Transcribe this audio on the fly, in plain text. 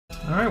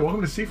Alright,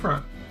 welcome to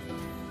Seafront.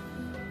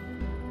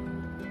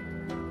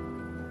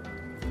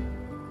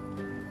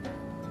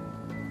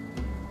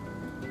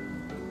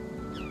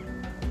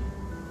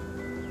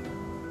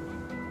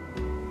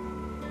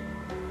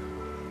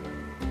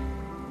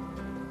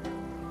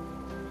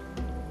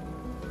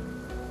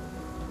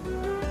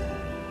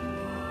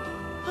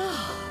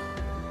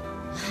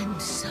 I'm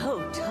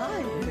so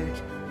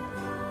tired.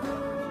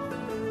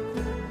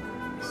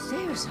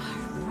 Stairs are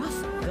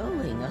rough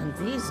going on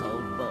these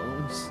old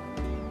bones.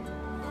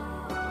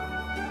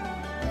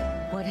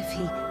 What if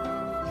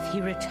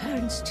he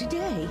returns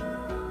today?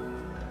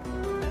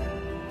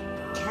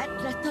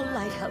 Can't let the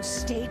lighthouse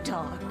stay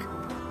dark.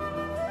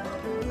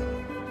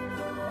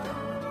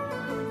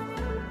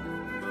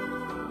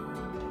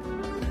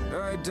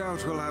 I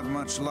doubt we'll have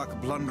much luck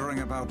blundering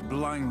about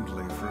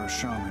blindly for a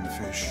shaman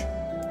fish.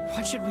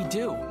 What should we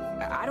do?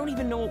 I don't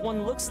even know what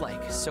one looks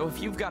like, so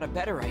if you've got a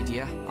better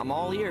idea, I'm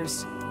all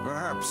ears.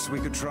 Perhaps we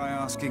could try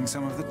asking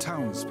some of the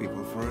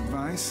townspeople for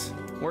advice.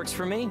 Works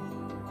for me.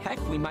 Heck,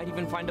 we might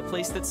even find a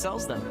place that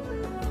sells them.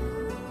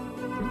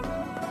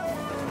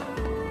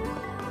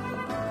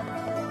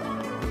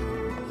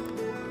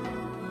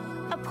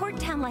 A port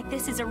town like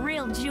this is a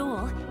real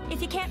jewel.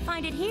 If you can't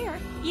find it here,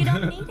 you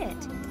don't need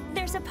it.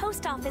 There's a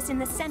post office in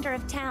the center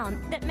of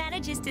town that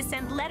manages to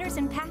send letters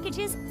and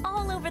packages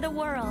all over the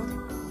world.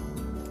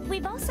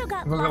 We've also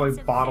got Look at, lots like,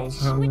 of bottles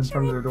fish, hung in which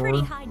front are of in their pretty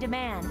door. high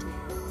demand.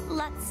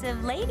 Lots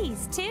of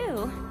ladies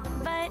too,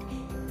 but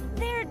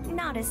they're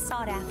not as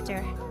sought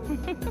after.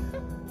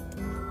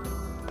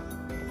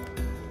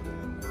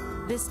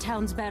 This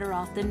town's better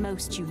off than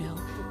most, you know.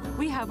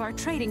 We have our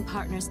trading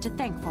partners to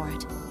thank for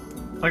it.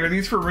 Like, are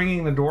these for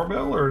ringing the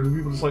doorbell, or do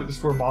people just like to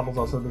store bottles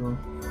outside the door?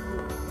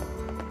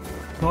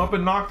 Come up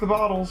and knock the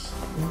bottles.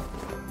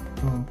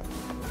 Oh.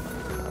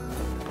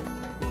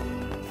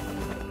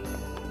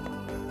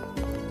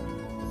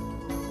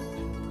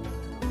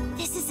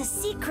 This is a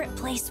secret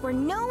place where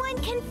no one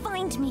can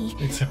find me.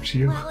 Except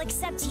you. Well,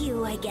 except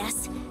you, I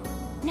guess.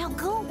 Now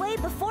go away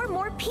before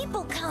more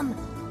people come.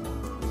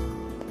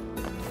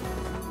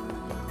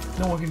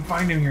 No one can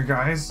find him here,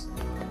 guys.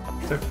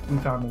 Except we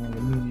found him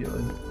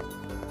immediately.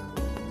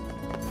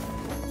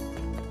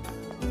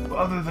 But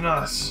other than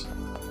us,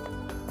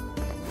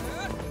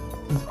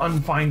 he's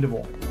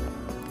unfindable.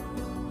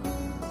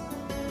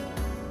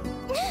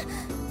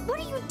 What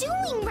are you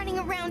doing running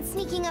around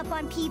sneaking up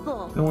on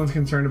people? No one's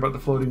concerned about the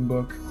floating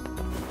book.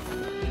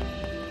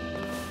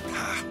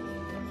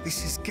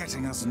 This is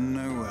getting us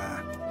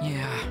nowhere.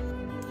 Yeah.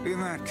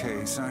 In that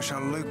case, I shall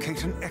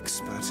locate an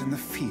expert in the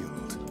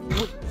field.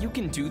 What, you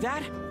can do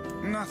that?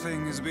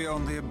 Nothing is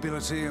beyond the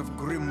ability of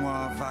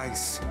Grimoire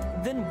Weiss.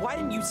 Then why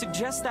didn't you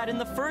suggest that in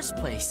the first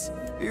place?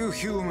 You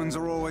humans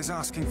are always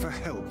asking for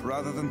help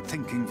rather than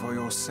thinking for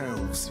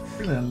yourselves.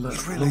 Really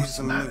It really is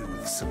a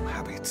loathsome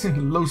habit.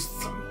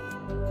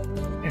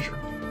 Loathsome. Yeah, sure.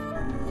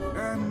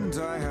 And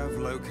I have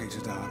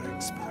located our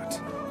expert.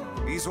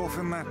 He's off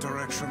in that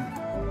direction.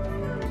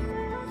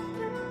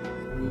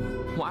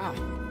 Wow.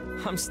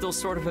 I'm still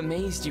sort of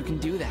amazed you can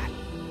do that.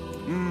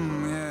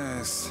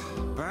 Yes.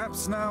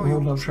 Perhaps now Hold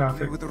you'll up treat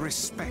traffic. me with the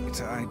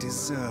respect I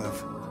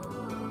deserve.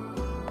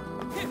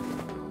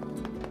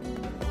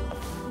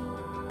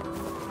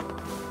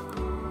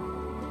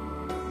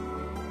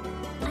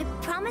 I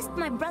promised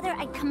my brother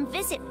I'd come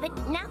visit, but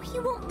now he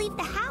won't leave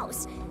the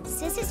house.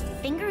 Says his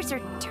fingers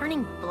are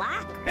turning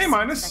black. Hey,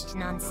 Minus. Such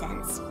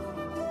nonsense.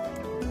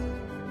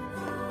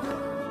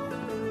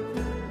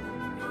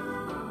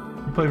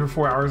 You played for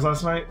 4 hours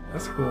last night?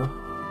 That's cool.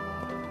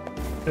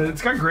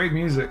 It's got great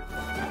music.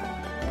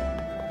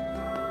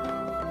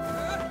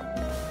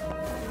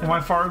 Am I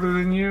farther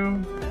than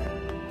you?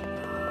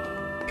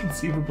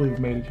 Conceivably have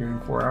made it here in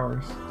 4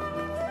 hours.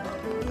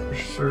 For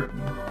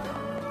certain.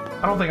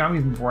 I don't think I'm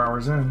even 4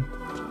 hours in.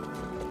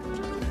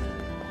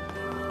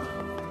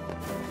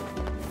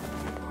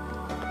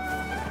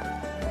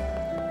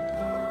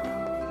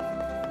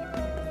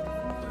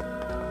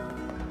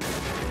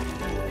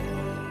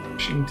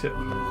 Machine tip.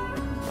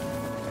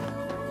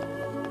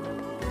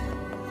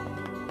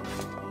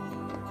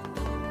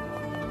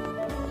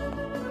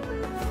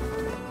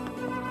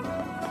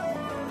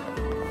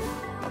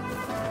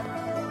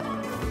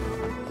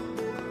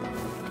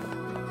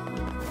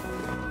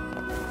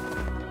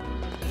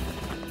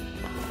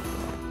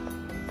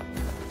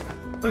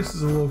 This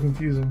is a little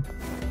confusing.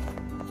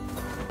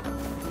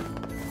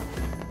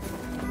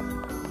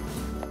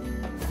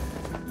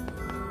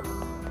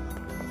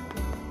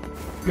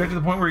 You got to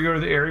the point where you go to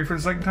the area for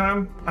the second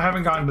time? I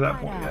haven't gotten to that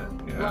point yet.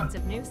 Yeah. Lots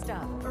of new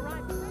stuff.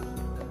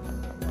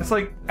 It's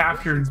like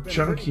after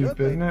Junkeep,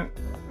 isn't it?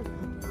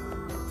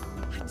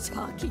 A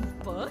talking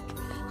book?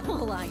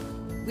 Well,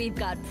 we've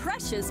got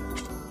precious.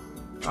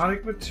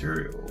 Exotic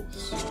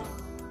materials.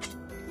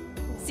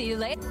 See you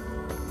later.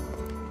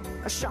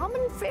 A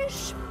shaman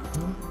fish?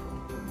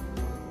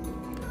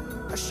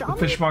 A The shaman?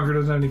 fishmonger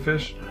doesn't have any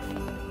fish.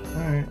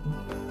 Alright.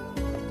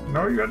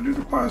 No, you gotta do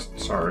the quest.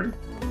 Sorry.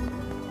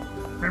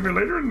 Maybe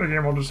later in the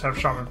game I'll just have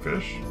shaman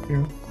fish.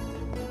 Yeah.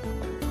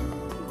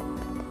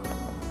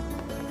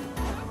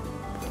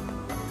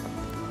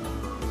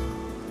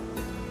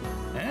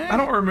 I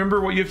don't remember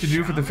what you have to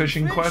do for the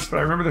fishing quest, but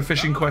I remember the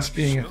fishing quest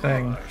being a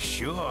thing.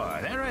 Sure,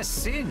 they're a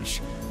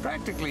cinch.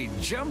 Practically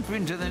jump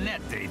into the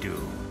net, they do.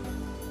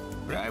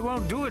 But I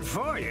won't do it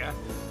for you.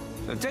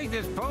 So take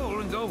this pole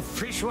and go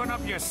fish one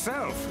up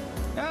yourself.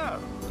 Oh,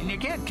 and you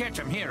can't catch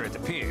them here at the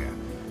pier.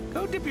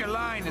 Go dip your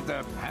line at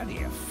the... How do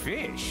you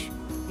fish?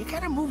 You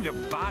gotta move your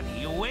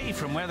body away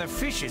from where the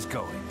fish is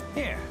going.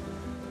 Here,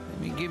 let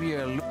me give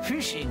you a look.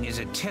 Fishing is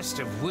a test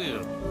of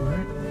will.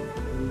 Alright.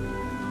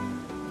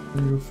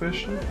 You go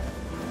fishing?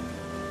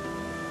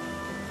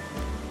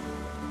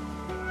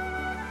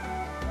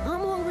 I'm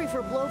hungry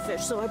for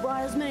blowfish, so I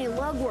brought as many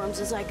lugworms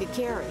as I could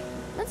carry.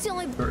 That's the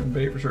only... Certain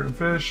bait for certain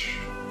fish.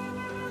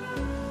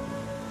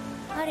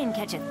 I didn't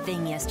catch a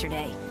thing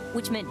yesterday,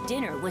 which meant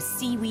dinner was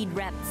seaweed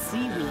wrapped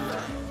seaweed.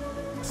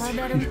 I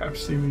better... Wrapped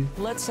seaweed.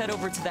 Let's head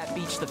over to that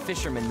beach the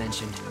fisherman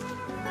mentioned.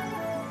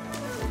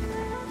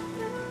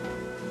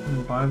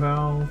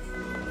 Bivalve.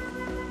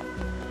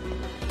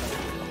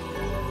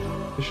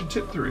 Fishing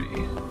tip 3.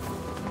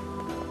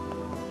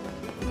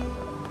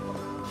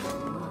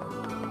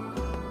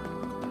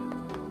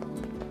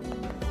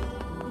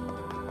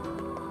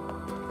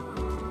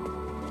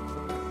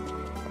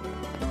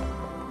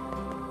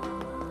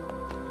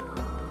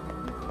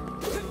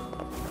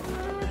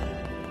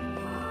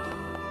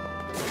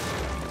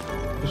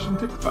 Fishing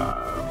tip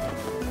 5.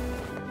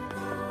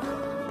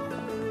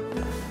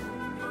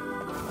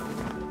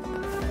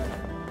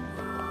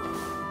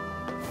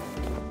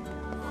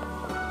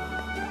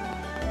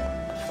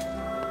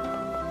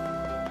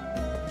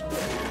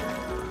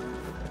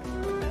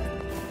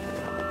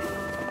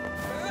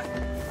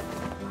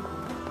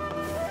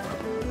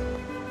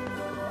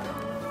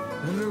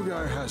 The new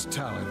guy has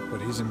talent,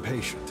 but he's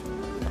impatient.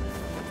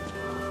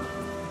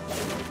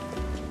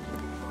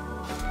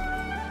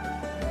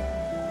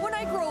 When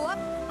I grow up,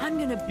 I'm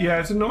gonna... Yeah,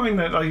 it's annoying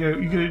that like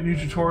you get a new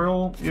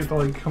tutorial, you have to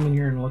like come in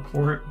here and look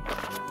for it.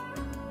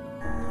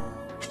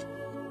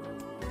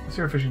 Let's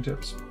see our fishing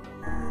tips.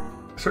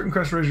 Certain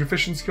quests raise your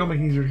fishing skill,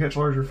 making it easier to catch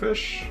larger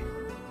fish.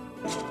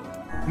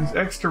 Use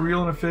X to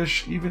reel in a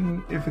fish,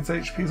 even if its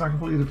HP is not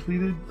completely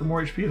depleted. The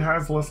more HP it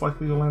has, the less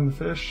likely you'll land the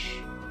fish.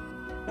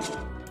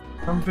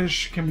 Some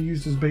fish can be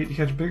used as bait to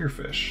catch bigger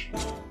fish.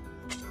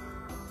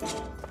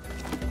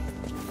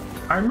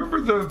 I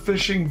remember the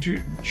fishing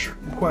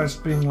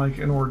quest being like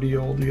an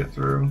ordeal to get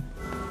through.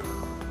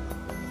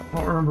 I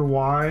don't remember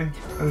why.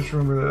 I just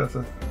remember that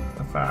that's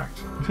a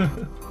fact.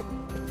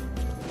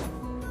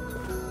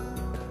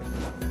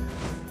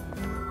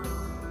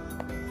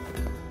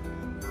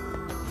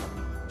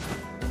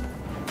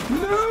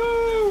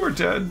 No, we're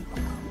dead.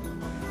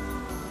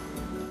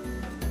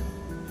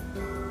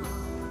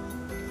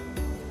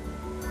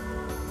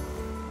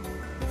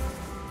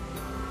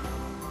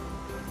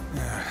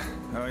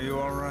 Are you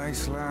all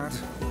right, lad?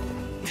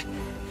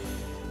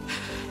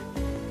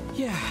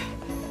 Yeah,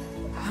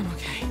 I'm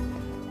okay.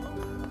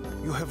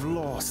 You have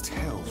lost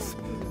health.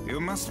 You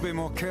must be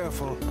more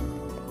careful.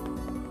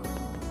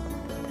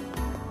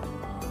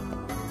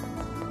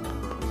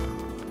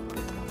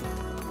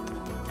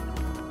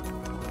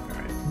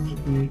 Alright, there's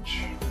the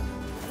beach.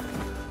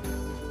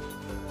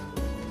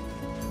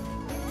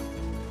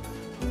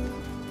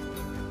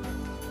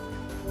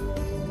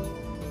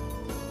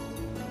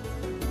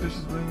 This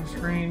is winning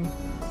screen.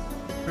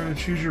 Try to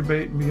choose your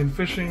bait and begin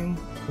fishing.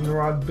 When the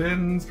rod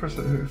bends, press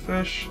it to hit a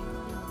fish.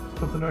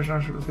 Flip the notion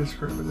on with the fish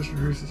curve, but this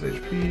reduces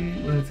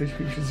HP. When its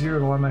HP reaches 0,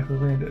 it'll automatically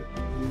land it.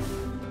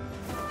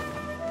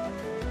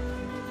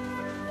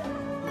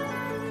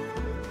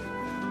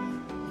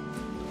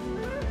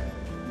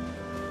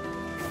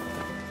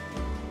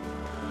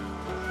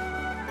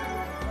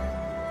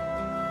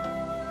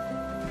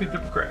 Picked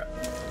up a crab.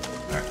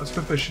 Alright, let's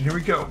go fishing. Here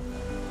we go.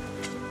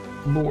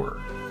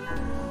 Lure.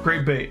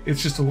 Great bait.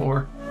 It's just a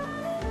lure.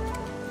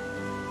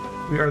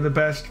 We are the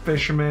best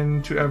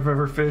fishermen to have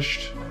ever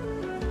fished.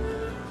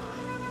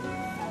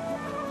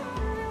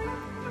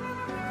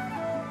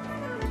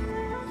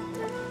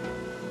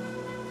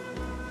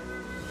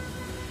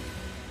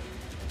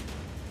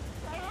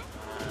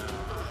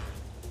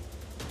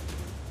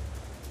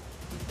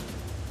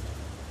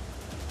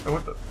 Oh,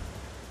 what the?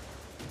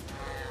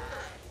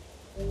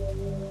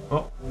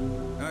 Oh.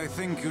 I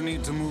think you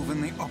need to move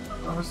in the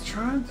I was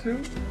trying to.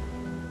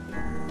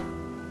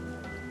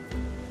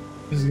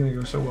 This is gonna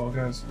go so well,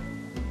 guys.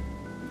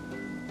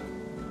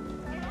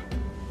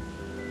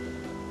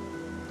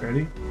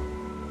 Ready?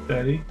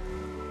 Steady.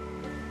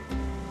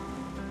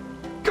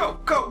 Go,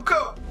 go,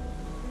 go!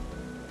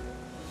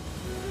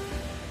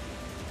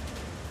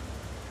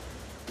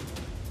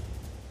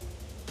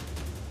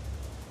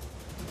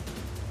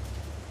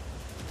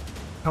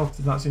 Health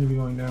does not seem to be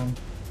going down.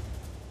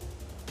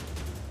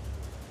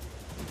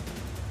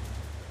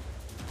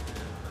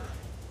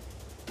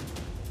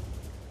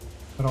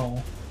 At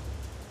all.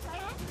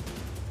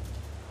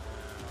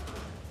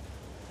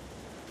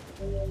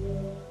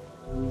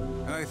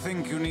 I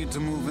think you need to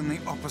move in the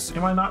opposite.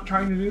 Am I not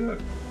trying to do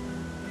that?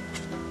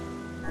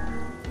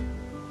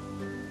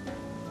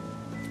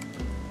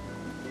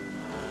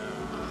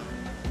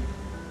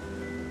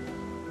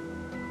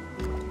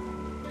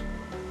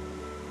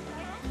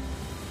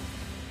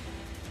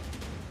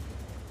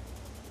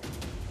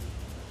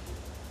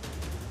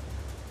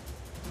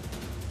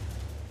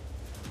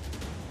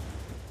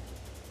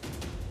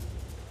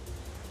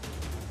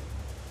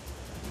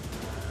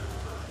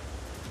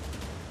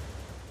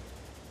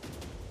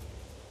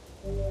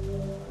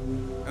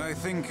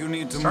 think you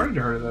need to... Started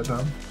to hurt it that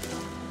time.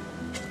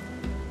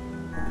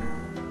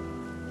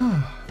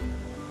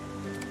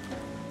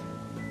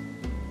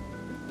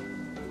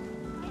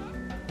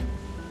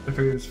 I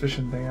figured this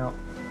fishing thing out.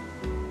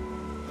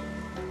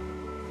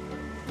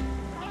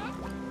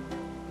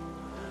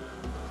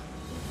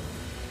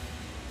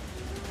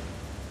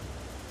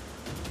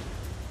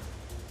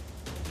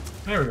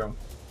 There we go.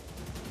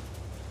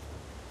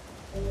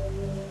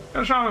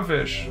 Got a shaman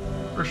fish.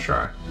 First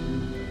try.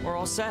 We're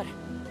all set.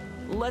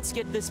 Let's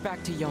get this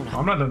back to Yona.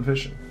 I'm not done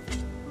fishing.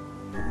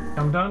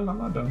 I'm done? I'm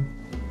not done.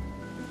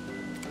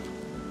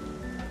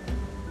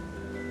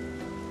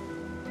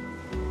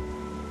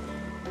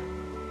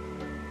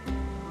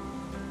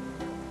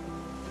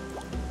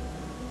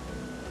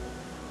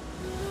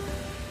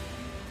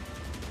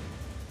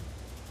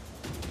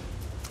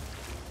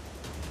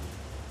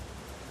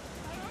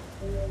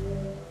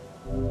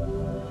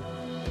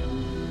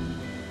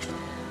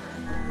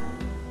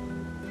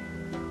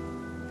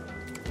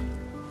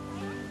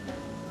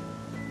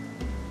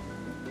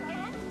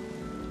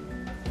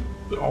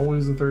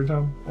 Always the third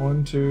time.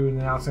 1, 2, and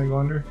now it's gonna go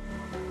under.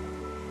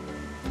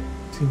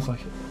 Seems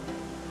like it.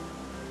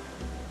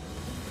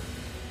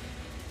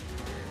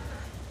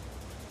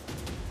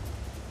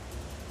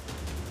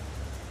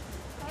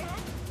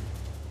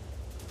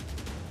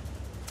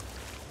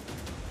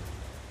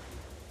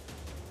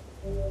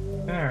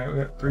 Alright, we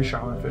got 3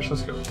 shaman fish.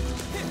 Let's go.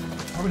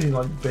 Probably need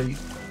like bait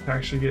to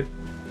actually get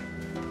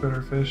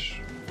better fish.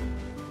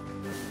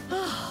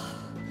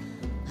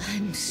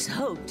 I'm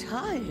so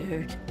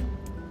tired.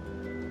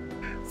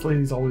 This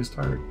lady's always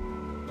tired.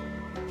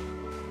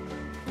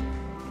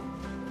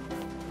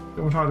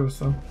 Don't talk to us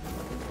though.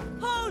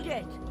 Hold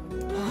it!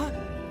 Huh?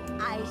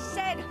 I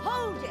said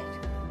hold it!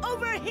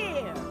 Over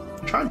here!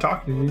 I'm trying to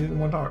talk to you, you didn't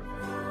want to talk.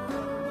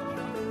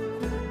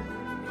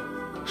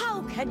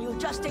 How can you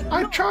just I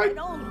ignore tried. an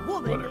old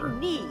woman Whatever. in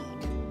need?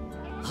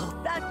 Oh,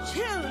 the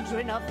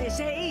children of this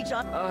age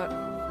are...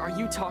 Are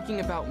you talking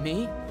about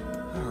me?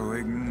 Oh,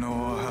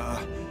 ignore her.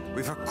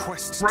 We've a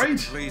quest to Right.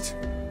 complete.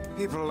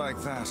 People like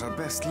that are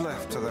best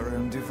left to their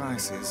own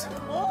devices.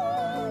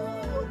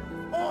 Oh,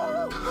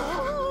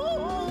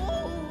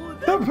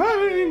 The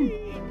pain!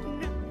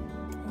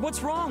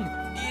 What's wrong?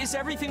 Is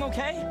everything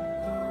okay?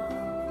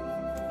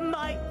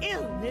 my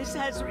illness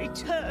has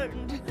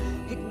returned.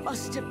 It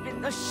must have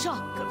been the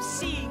shock of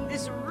seeing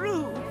this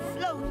rude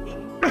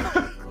floating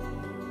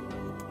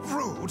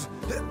Rude?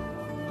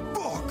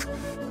 Book!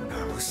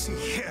 Now, see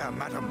here,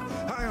 madam.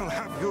 I'll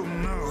have you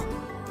know.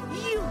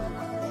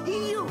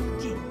 You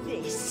did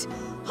this.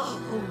 Oh,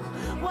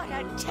 what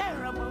a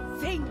terrible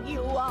thing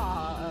you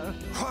are.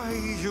 Why,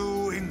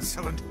 you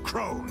insolent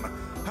crone!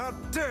 How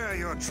dare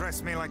you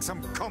address me like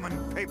some common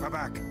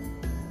paperback?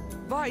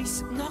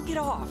 Vice, knock it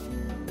off.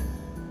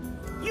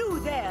 You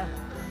there!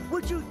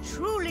 Would you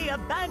truly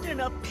abandon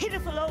a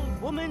pitiful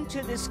old woman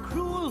to this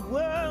cruel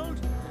world?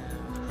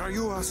 Are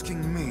you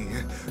asking me?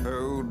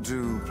 Oh,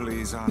 do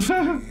please ask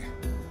me.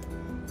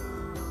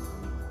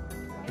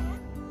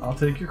 I'll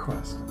take your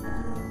quest.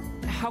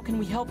 How can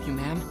we help you,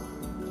 ma'am?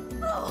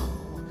 Oh,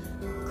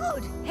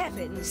 good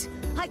heavens!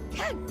 I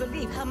can't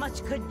believe how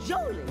much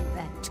cajoling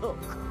that took.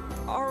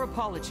 Our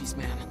apologies,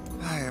 ma'am.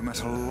 I am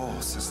at a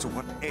loss as to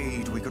what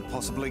aid we could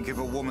possibly give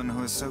a woman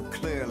who is so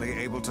clearly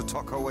able to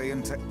talk her way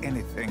into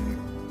anything.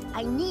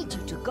 I need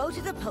you to go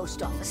to the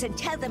post office and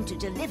tell them to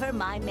deliver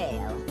my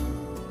mail.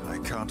 I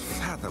can't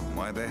fathom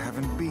why they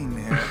haven't been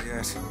here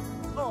yet.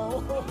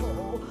 Oh,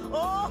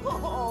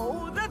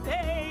 the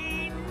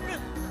pain!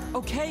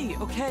 Okay,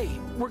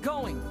 we're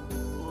going.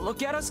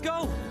 Look at us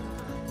go.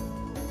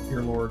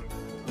 Your lord.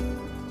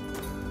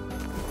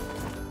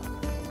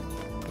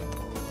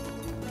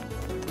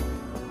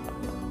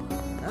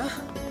 Huh?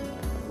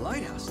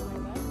 Lighthouse lady.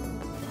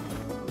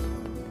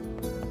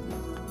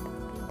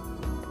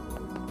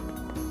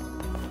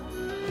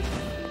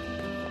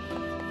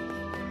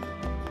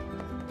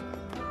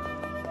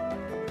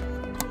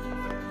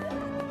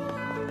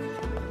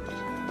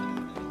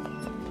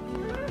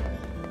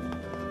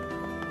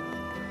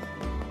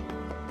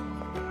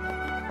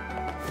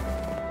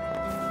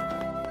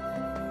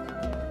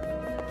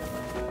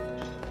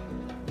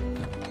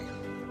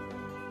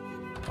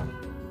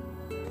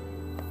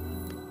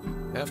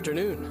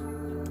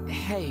 Afternoon.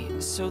 Hey,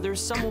 so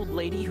there's some old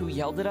lady who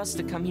yelled at us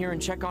to come here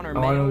and check on her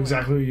mail. I know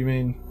exactly what you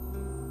mean.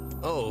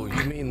 Oh,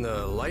 you mean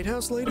the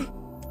lighthouse lady?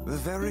 The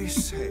very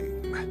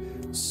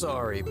same.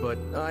 Sorry, but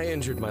I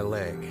injured my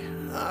leg.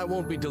 I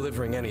won't be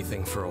delivering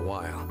anything for a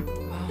while.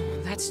 Oh,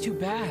 that's too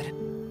bad.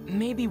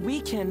 Maybe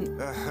we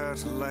can... A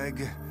hurt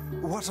leg?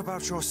 What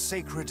about your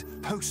sacred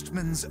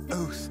postman's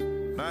oath?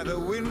 Neither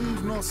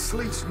wind nor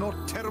sleet nor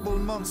terrible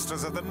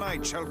monsters of the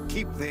night shall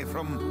keep thee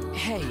from...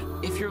 Hey,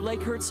 if your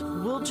leg hurts,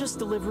 we'll just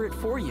deliver it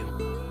for you.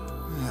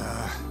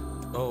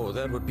 Oh,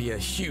 that would be a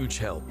huge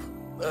help.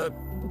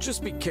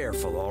 Just be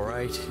careful, all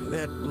right?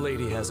 That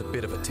lady has a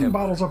bit of a temper.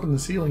 Bottles up in the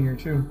ceiling here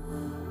too.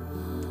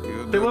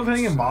 They love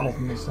hanging bottles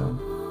in this town.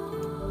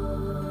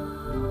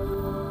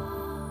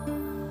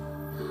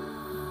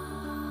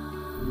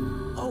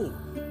 Oh,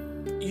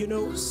 You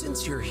know,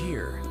 since you're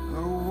here...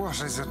 Oh, what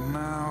is it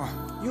now?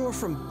 You're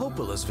from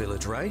Popola's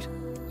village, right?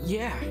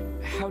 Yeah,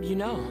 how do you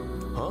know?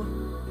 Huh?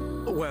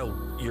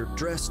 Well, you're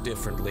dressed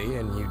differently,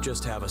 and you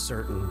just have a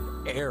certain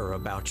air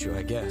about you,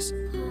 I guess.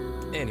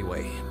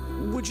 Anyway,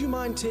 would you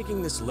mind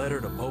taking this letter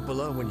to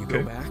Popola when you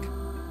go back?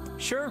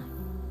 Sure.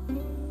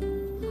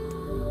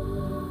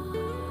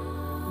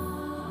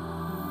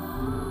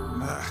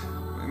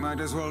 We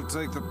might as well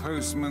take the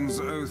postman's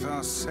oath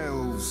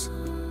ourselves.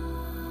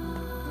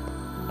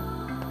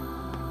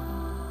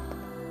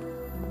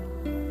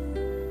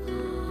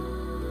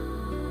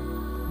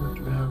 What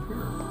do we have here?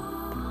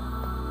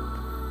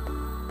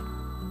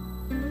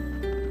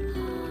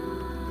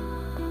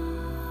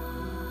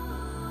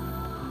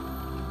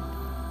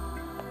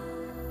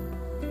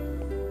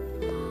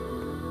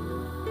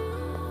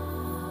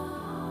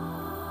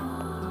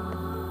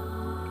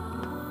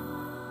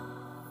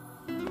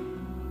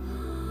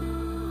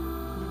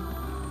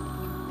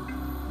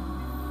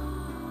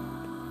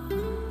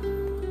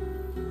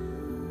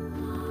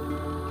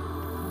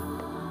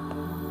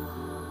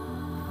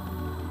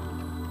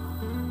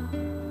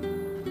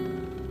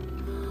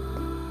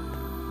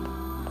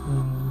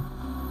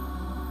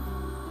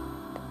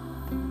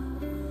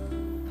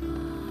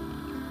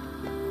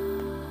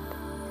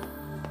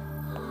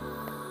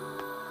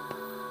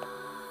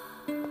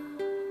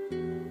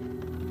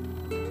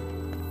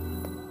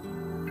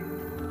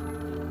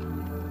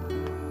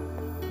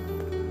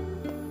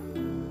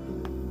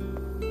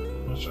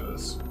 Let's try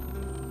this.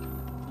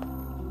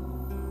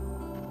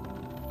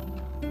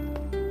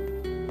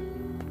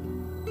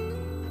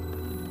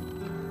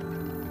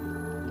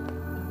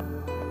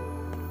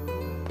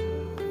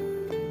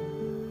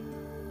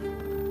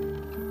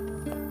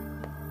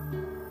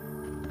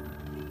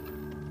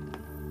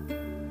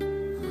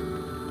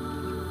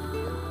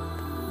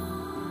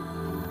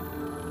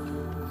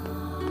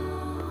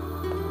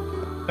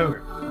 Okay.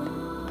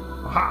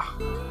 Aha!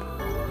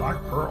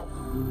 Black Pearl.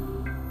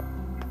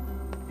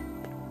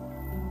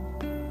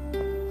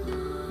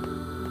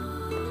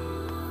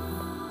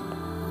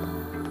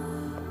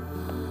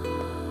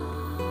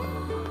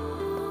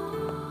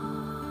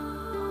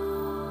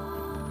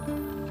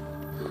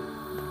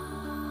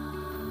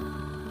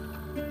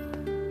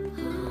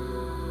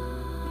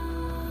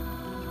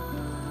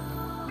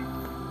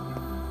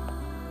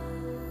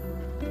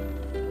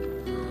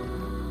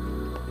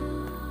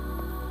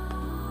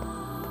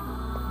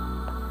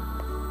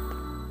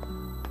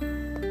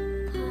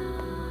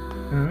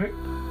 Alright.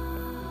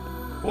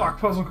 Block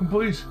puzzle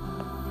complete.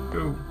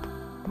 Go.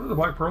 What are the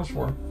black pearls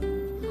for?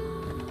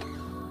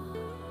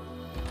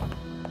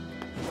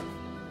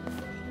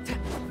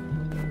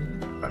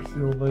 Back to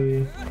the old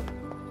lady.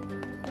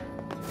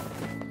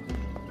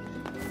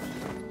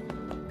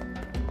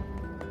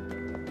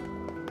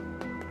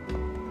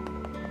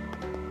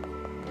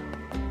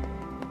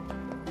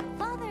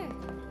 Father,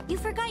 you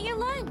forgot your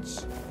lunch.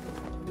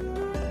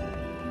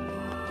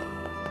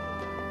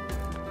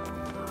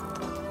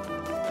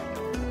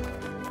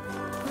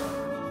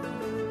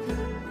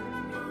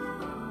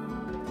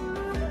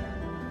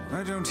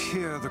 I don't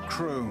hear the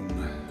crone,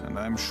 and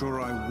I'm sure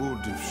I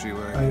would if she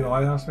were. Are you the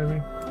lighthouse,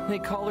 maybe? They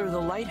call her the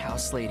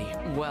lighthouse lady.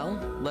 Well,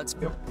 let's...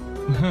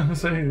 Yep.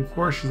 Saying, of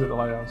course she's at the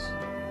lighthouse.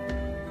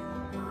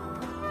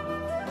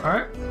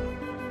 Alright.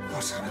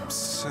 What an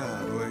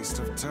absurd waste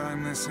of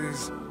time this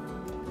is.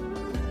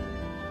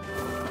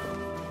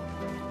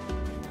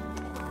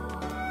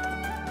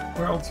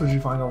 Where else would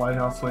you find a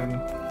lighthouse lady?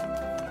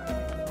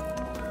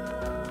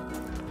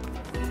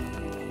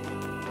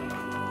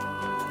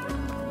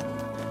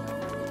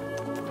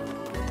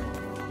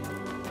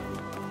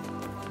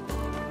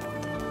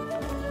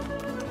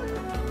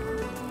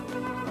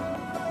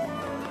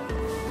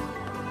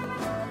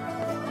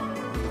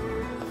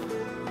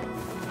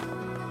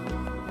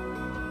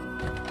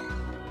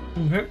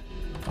 Okay.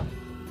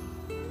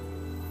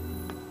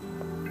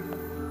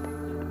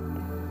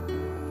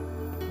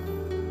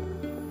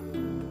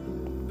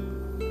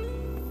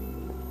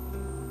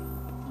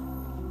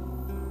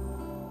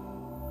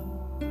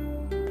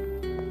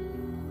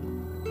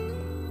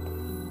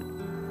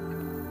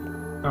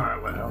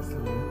 Alright, lighthouse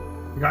lady.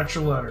 I got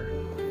your letter.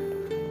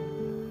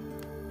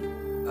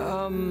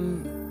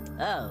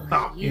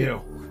 Oh,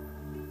 you.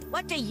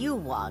 What do you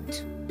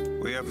want?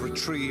 We have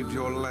retrieved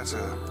your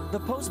letter. The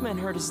postman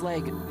hurt his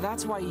leg.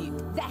 That's why he...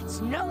 That's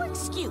no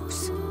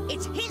excuse.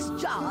 It's his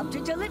job to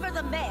deliver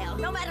the mail,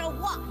 no matter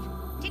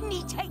what. Didn't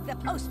he take the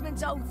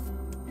postman's oath?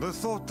 The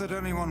thought that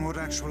anyone would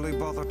actually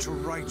bother to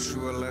write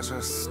you a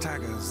letter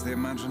staggers the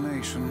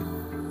imagination.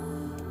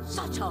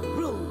 Such a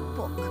rude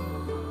book.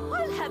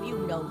 I'll have you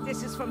know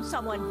this is from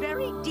someone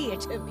very dear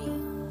to me.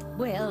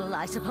 Well,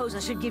 I suppose I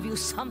should give you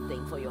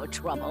something for your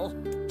trouble.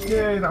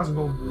 Yay, 1,000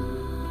 gold.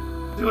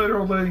 See you later,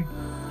 old lady.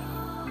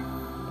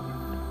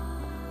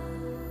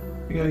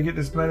 We gotta get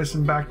this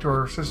medicine back to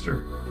our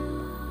sister.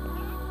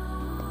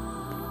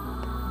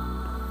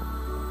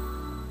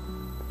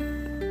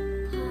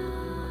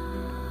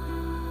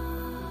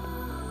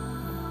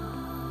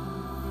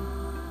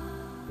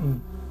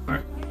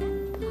 Alright.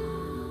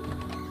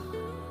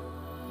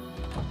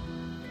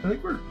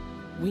 think we're...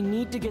 We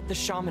need to get the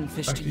shaman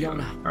fish to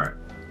Yona. Alright.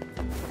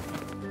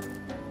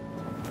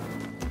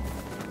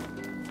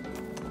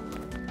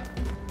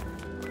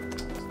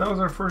 So that was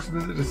our first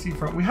visit to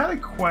Seafront. We had a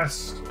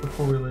quest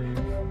before we leave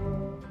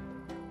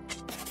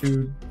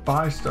to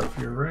buy stuff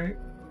here, right?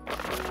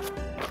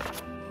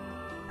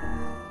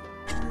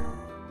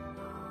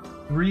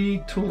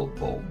 3 tulip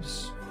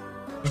bulbs.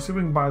 Let's see if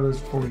we can buy those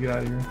before we get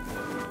out of here.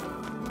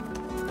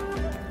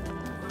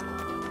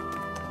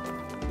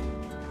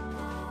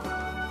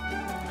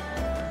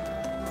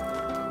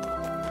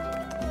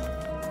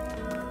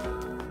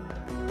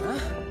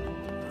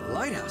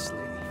 Lighthouse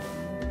lady.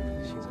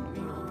 She's a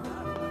mean old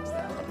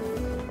man.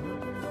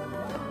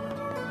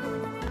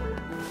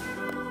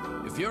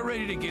 If you're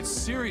ready to get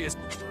serious.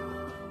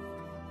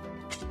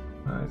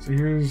 Alright, so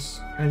here's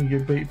how you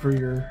get bait for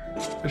your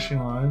fishing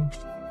line.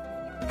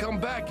 Come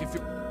back if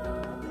you.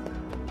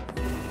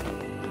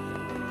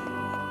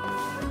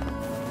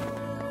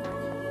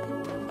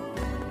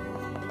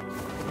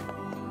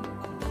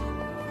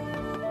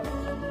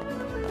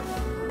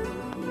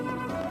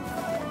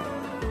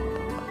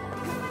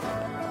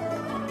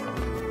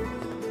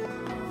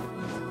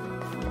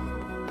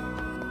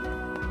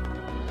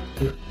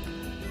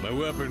 My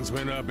weapons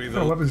may not be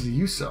the weapons do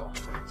you sell?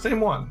 Same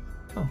one.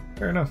 Oh,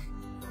 fair enough.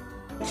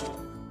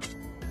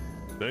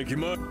 Thank you,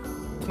 Mud.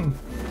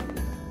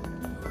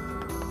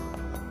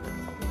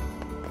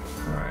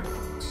 Alright.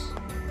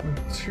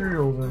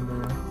 Material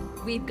vendor.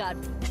 We've got.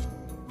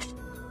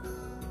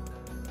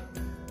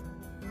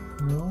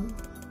 No.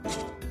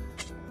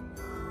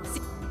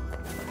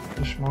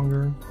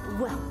 Fishmonger.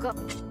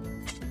 Welcome.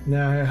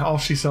 Nah, all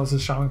she sells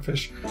is shaman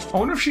fish. I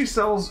wonder if she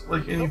sells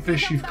like any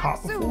fish you've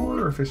caught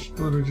before, or if it's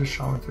literally just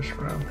shaman fish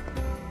for now.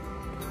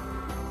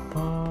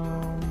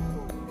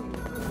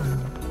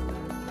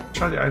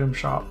 Try the item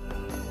shop.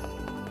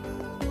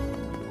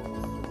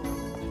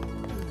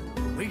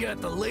 We got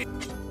the late.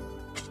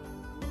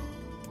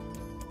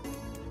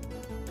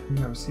 We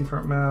have a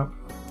seafront map,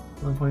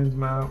 the plains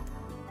map.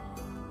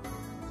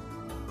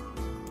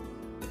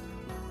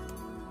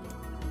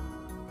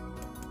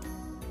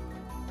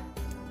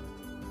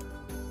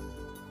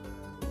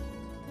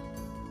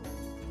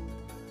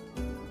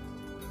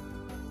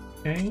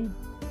 Okay.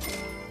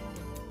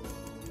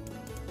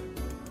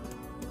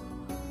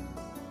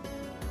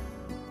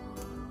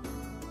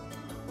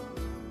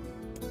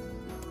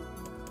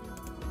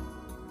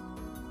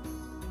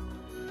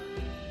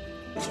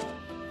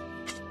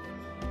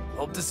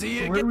 Hope to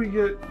see you. Where do we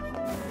get?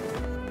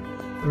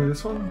 Wait,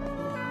 this one?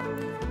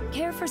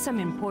 Care for some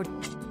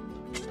important.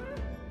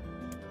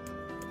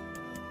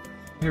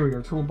 Here we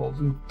go. Tool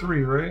bulbs.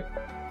 3, right?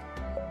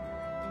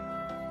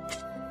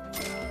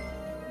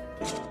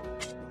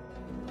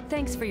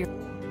 Thanks for your.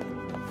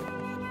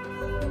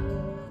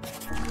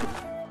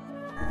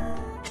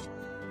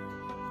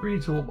 Three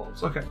tool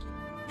bulbs. Okay.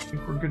 I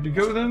think we're good to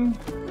go then.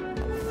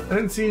 I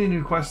didn't see any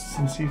new quests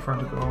in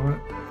Seafront at the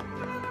moment.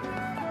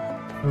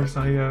 At least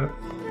not yet.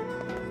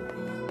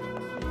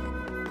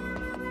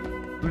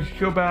 We can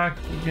go back,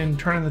 we can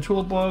turn in the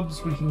tool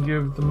bulbs, we can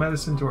give the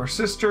medicine to our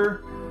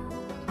sister.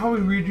 Probably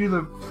redo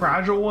the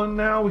fragile one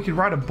now. We could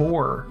ride a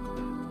boar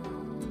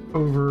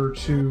over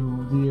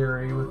to the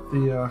area with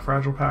the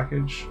fragile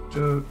package.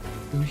 You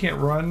can't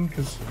run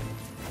because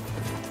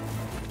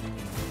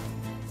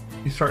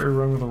you start your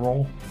run with a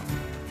roll.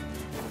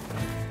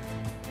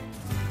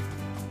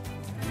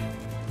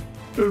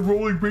 And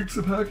rolling breaks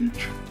the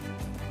package.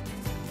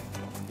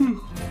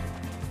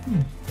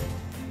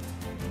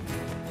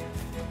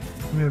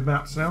 We have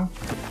maps now.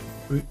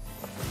 Sweet.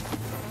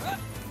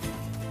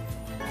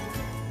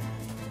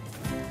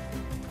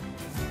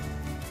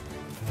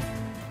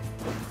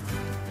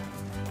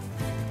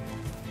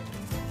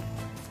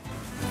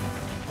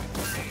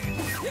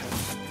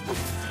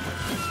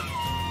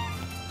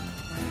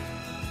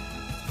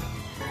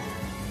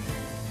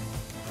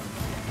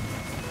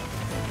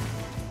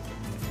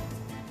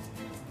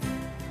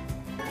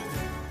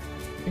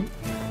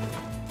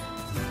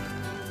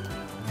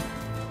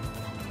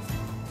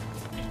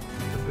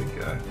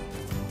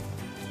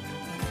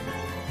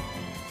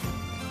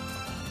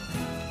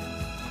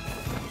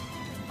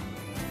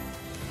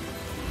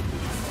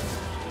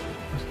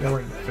 Yeah,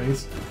 right in the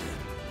face.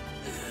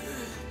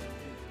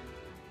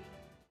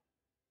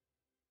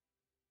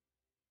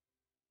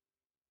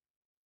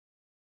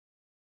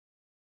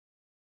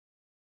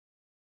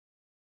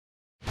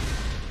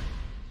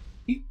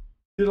 He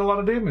did a lot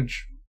of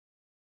damage.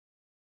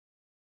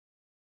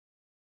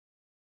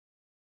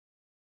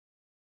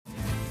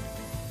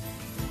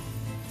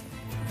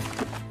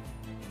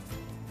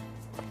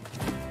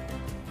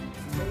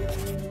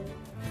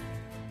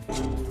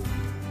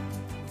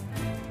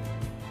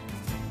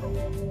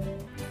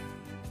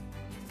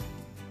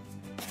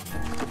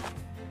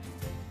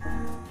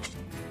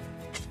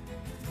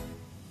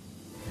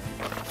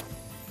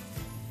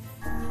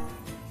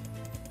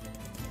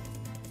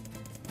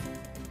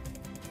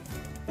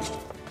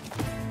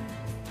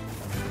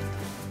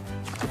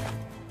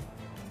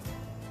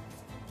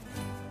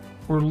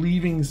 We're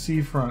leaving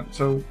Seafront,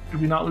 so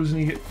did we not lose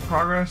any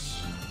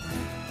progress?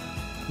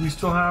 We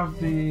still have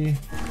the...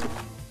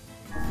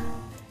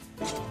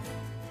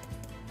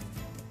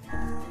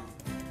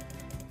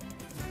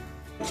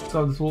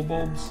 Still have the tool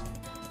bulbs.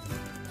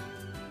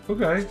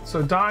 Okay,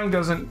 so dying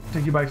doesn't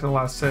take you back to the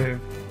last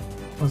save.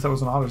 Unless that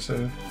was an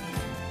autosave.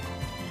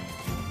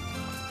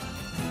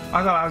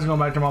 I thought I was going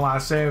back to my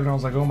last save and I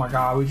was like, oh my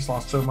god, we just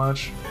lost so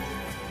much.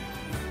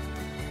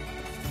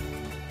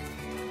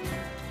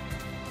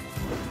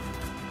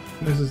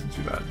 This isn't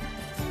too bad.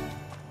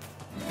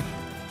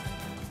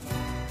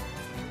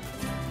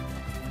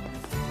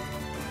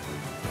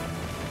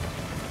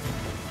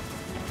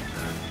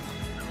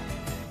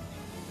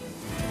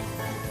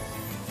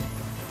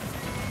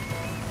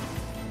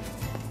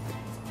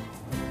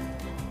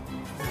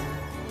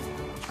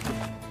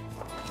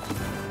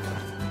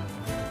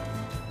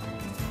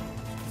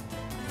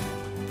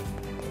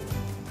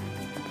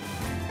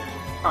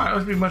 Alright,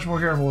 let's be much more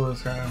careful with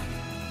this guy now.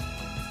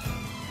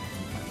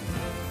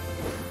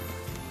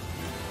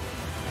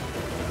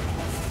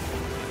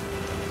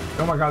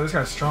 Oh my god, this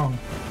guy's strong.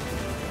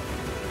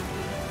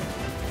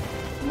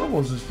 What level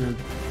is this dude?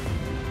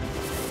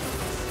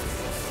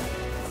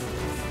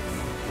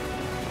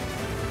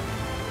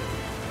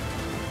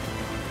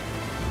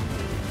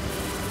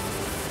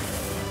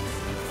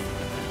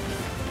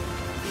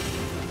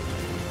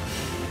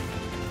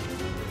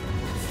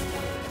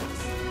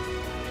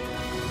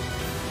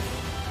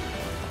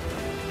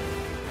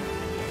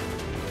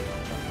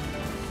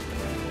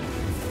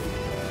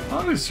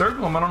 I'll just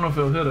circle him. I don't know if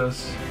he'll hit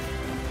us.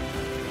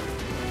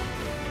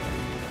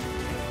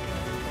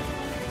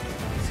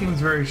 Seems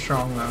very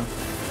strong though.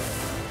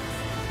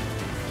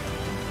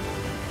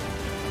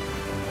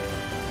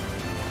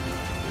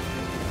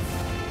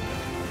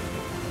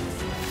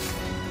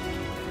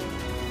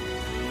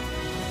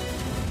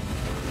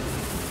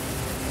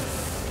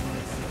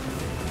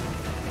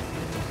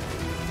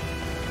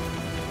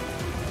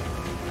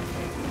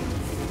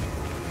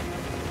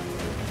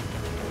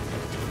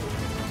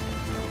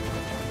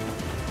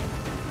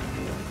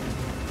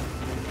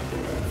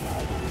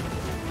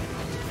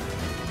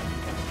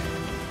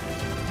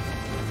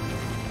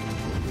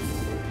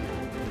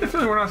 I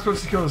feel like we're not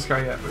supposed to kill this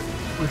guy yet, but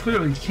we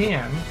clearly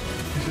can.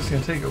 It's just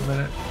gonna take a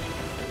minute.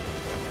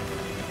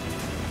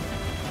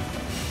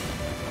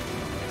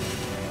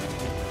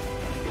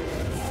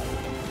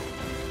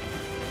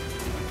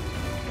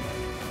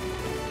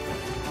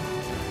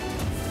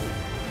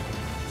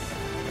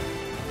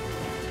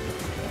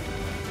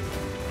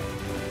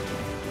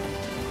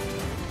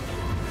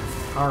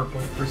 Power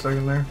point for a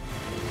second there.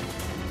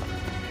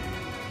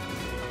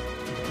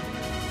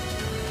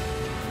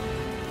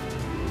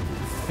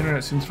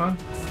 Internet seems fun.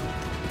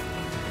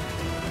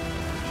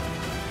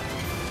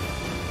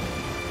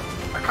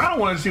 I kind of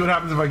want to see what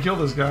happens if I kill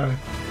this guy.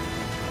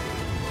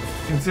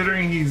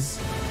 Considering he's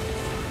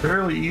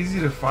fairly easy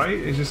to fight,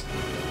 it just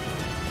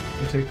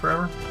it'll take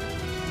forever.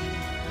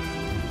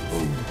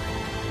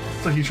 Oh,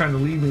 it's like he's trying to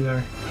leave me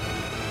there.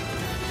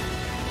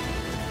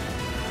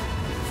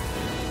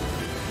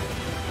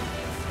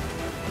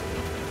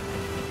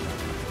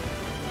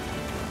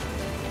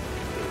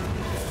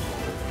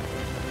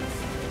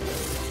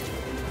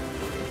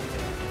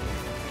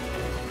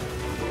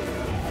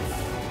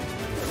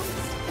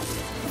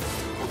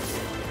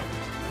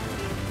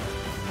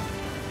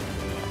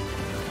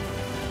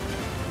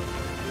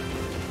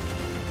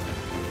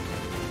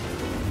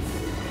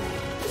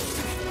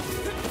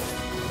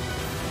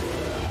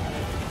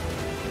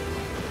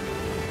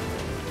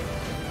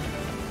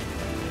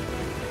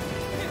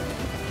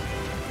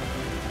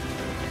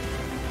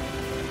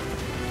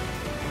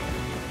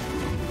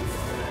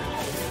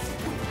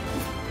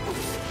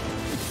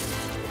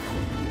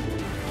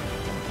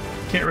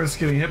 Can't risk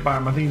getting hit by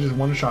him. I think he just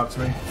one-shots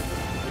me.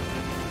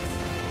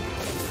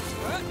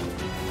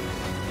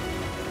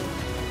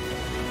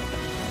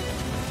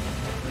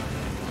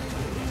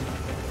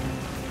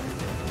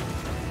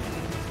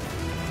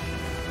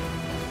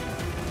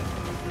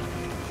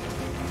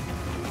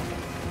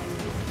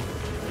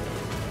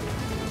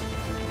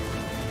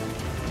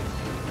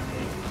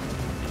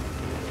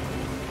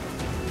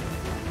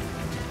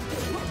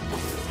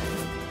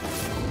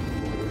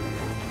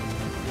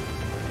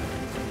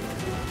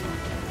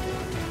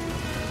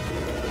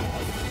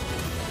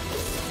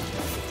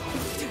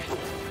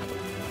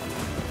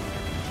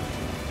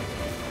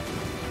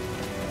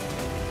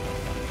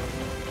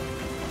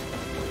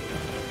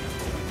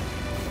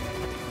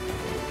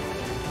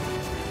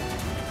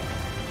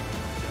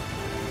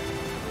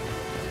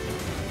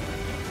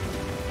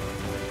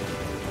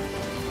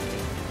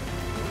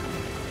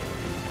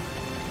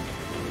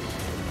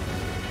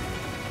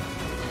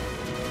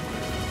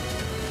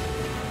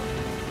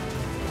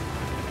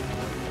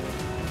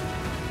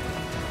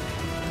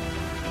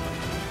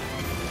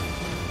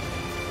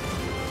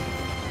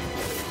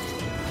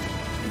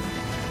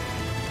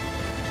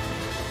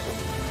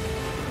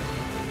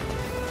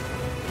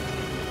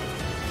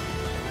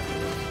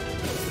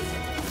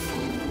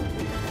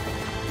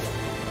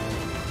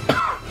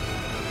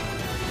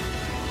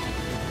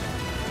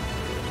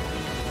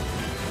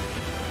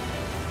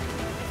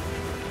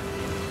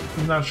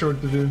 I'm not sure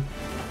what to do.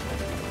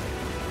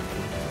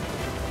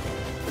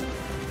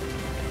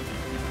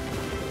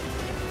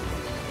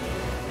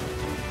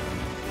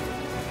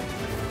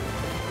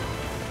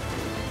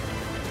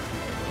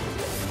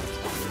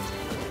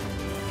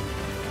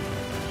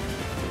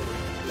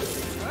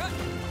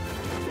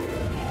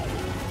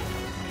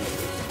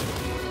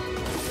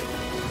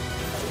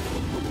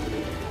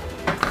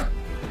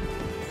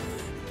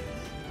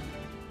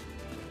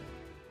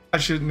 I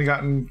shouldn't have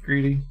gotten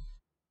greedy.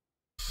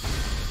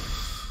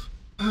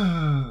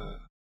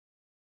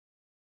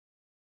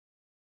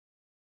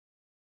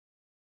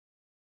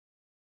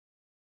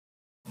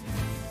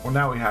 Well,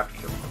 now we have to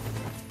kill him.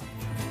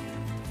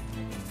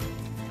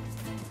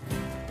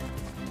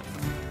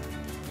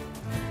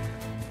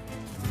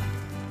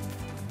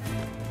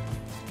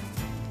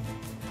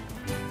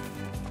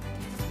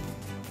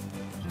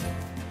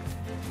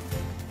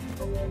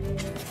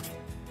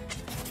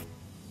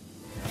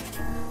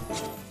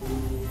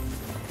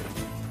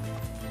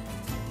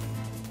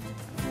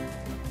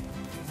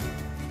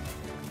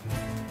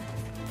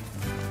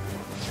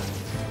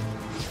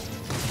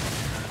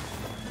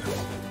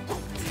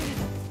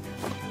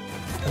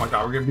 Oh my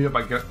god, we're getting beat up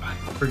by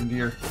freaking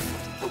deer.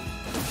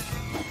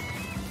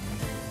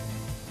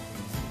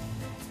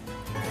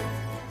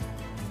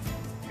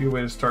 Good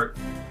way to start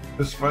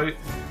this fight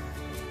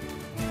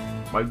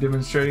by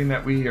demonstrating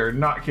that we are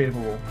not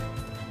capable.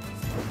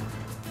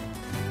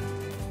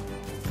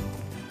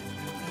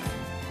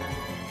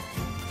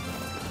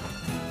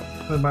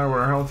 Doesn't matter what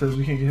our health is,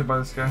 we can't get hit by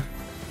this guy.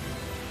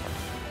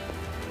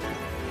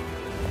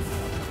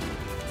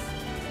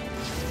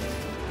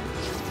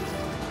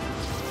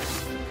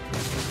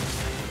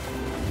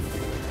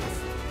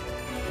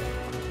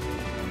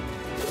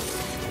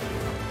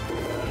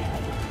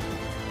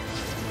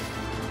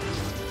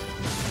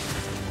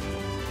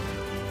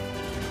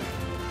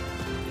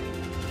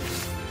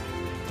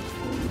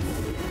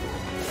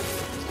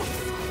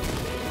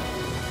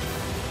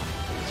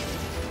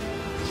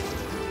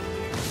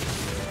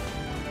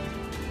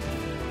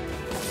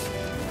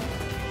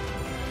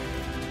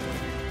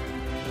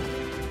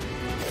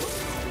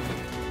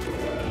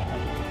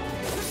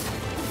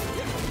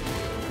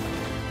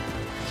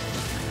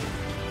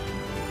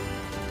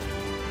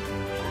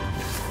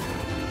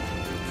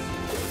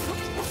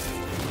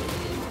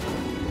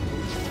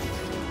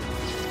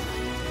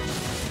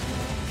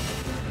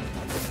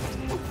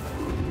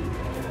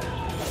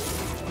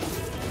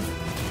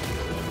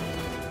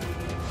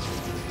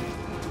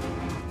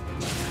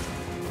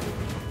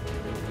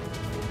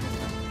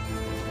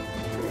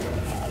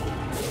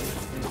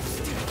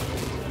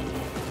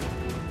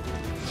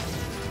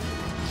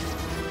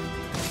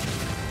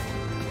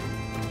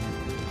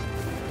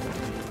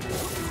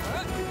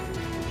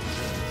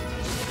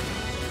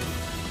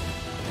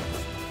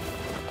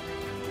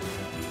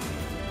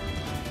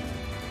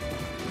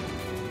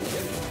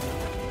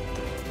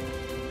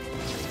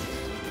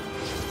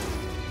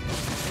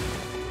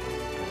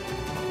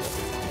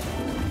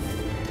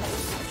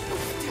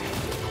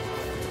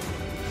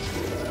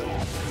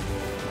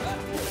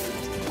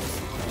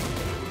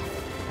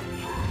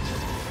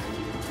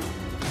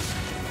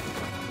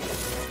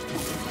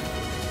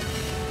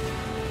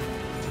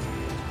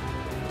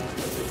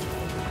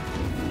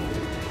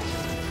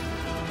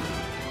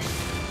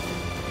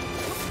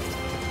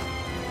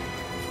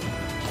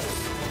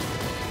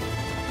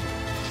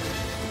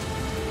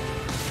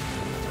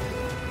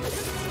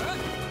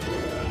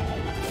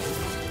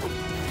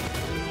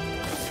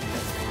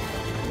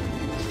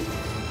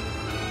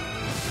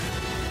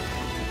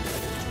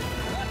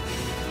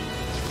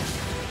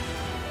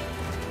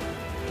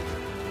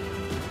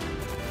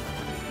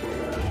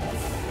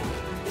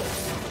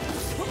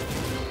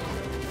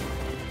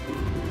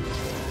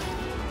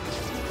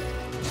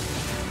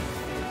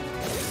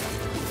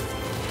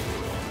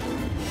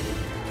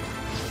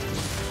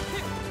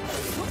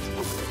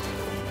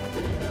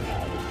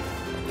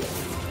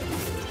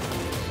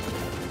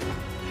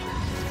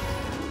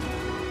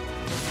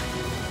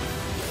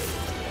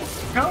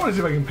 I kinda wanna see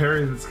if I can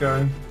parry this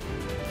guy.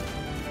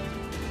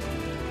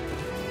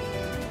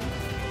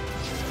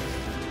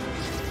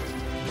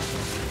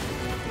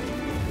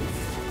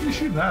 What are you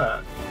shooting that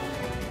at?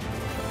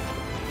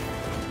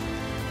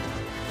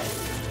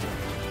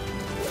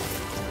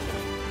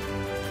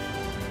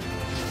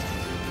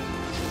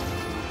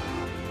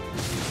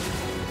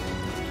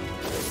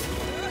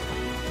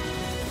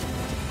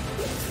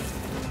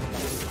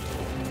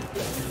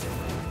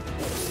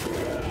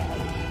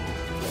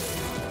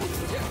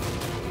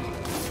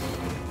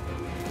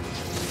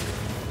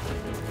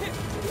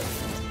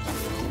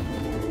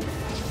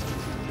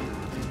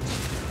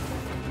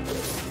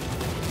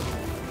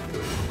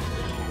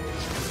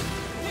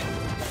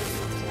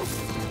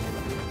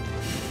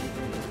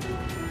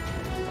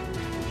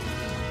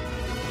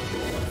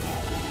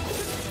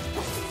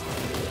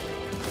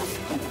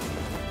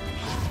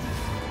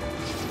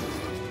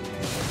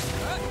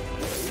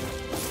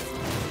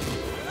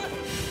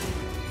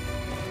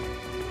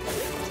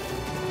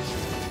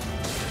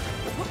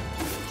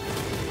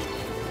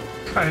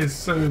 Guy is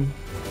so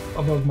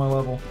above my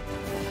level.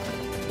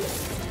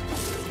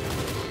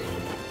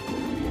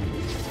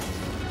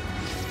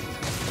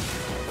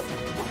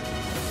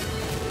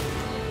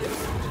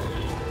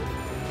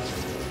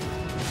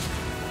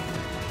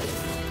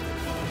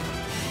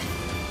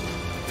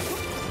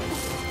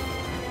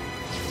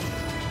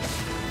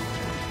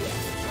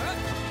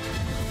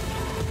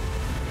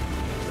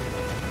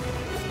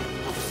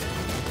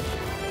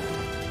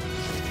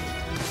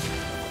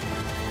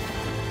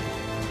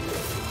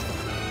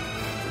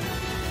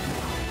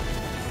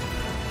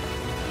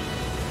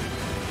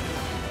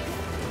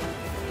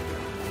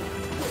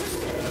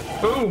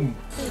 Boom!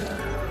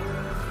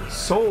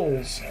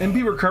 Souls.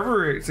 MP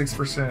recovery rate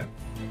 6%.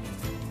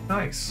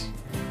 Nice.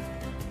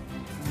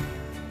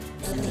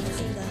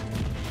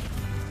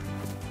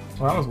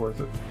 Well, that was worth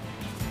it.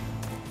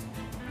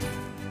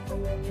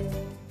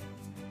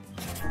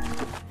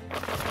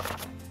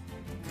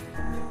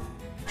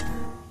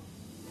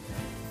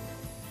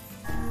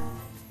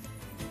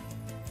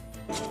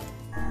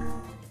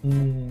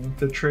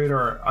 To trade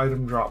our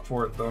item drop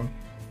for it though.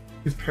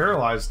 He's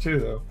paralyzed too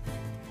though.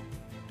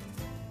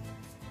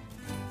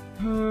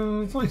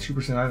 It's only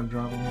 2% item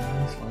drop.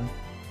 That's fine.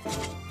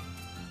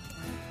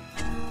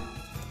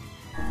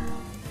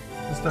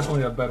 That's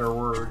definitely a better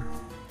word.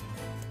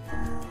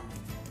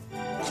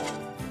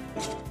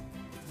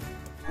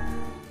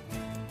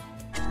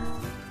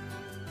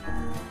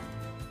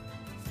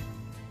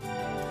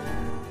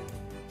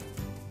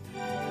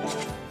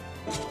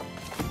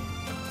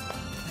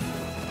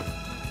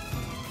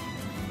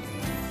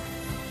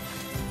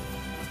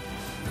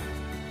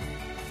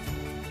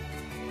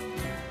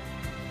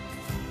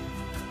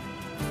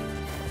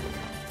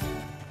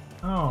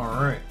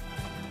 Alright.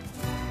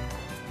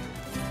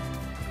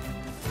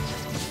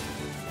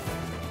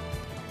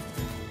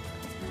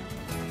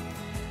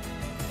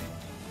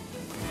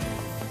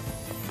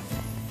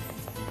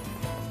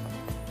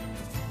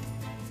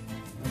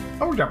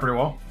 That worked out pretty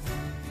well.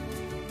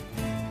 I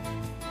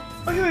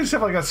think they just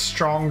have like a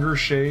stronger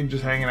shade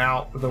just hanging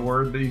out with the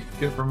word that you can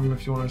get from them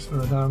if you want to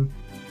spend the time.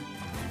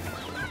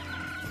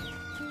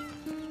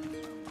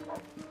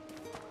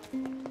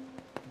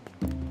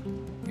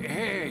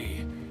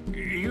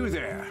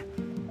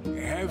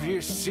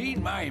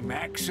 Seen my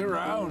Max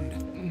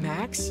around?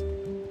 Max?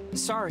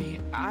 Sorry,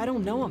 I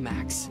don't know a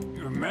Max.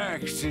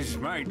 Max is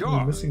my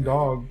dog. Missing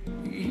dog.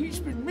 He's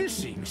been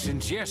missing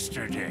since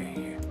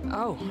yesterday.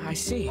 Oh, I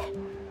see.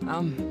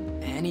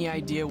 Any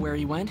idea where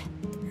he went?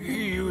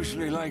 He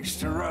usually likes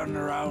to run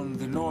around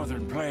the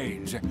northern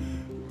plains.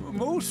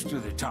 Most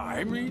of the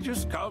time, he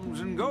just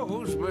comes and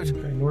goes, but...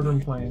 Okay,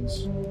 northern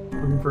plains.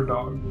 Looking for a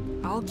dog.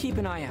 I'll keep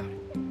an eye out.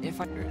 If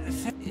I...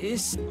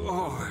 Is...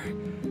 Oh...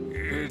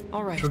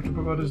 Alright. Talked up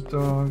about his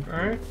dog.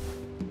 Alright.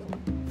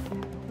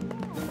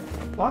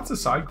 Lots of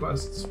side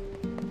quests.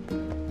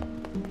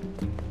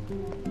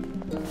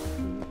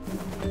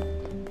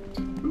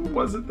 Who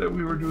was it that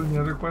we were doing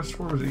the other quest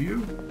for? Was it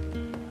you?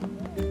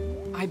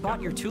 I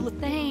bought your tulip.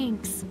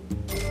 Thanks.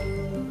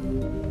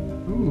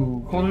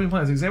 Ooh, cultivating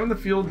plants. Examine the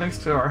field next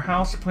to our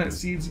house to plant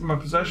seeds in my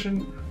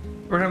possession.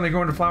 Every time they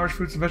grow into flowers,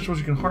 fruits, and vegetables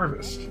you can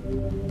harvest.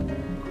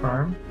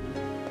 Farm.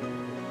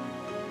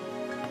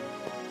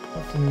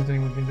 That's a new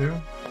thing we can do.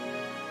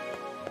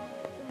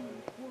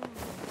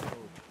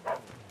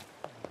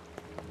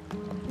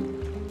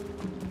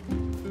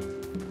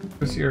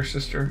 Go see our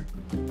sister.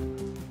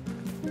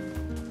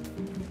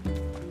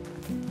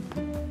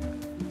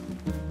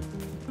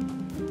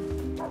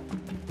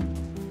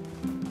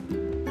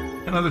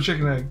 Another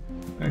chicken egg.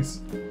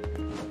 Nice.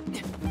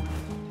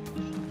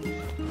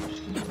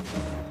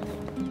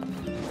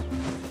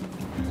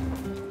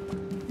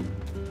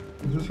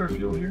 Is this our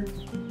field here?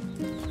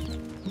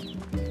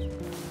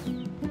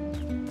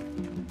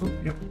 Oh,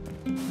 yep.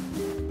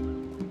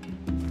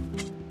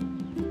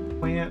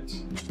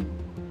 Plant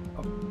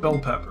a bell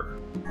pepper.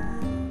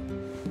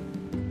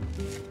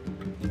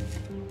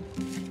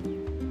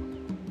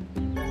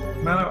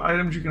 The amount of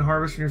items you can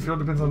harvest from your field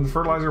depends on the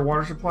fertilizer or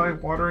water supply.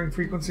 Watering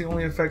frequency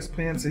only affects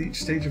plants at each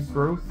stage of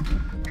growth.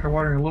 Try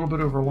watering a little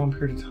bit over a long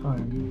period of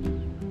time.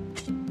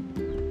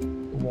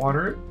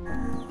 Water it.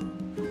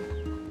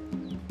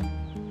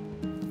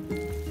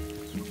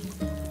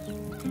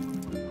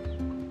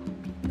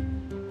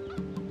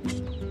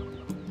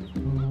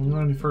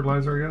 Not any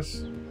fertilizer, I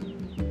guess.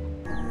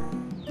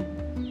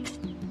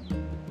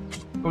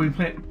 Oh, we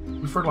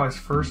fertilize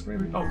first,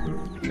 maybe? Oh,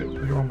 shit, the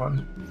wrong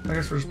button. I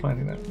guess we're just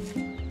planting that.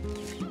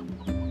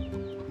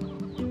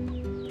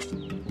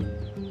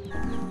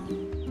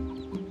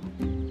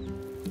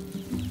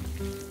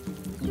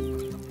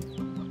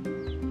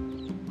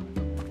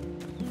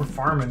 We're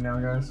farming now,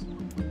 guys.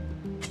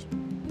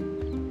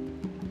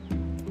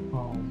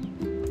 Oh,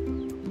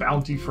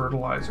 bounty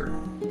fertilizer.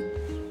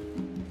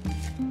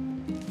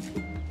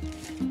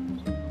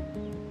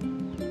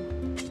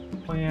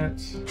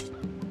 Plant.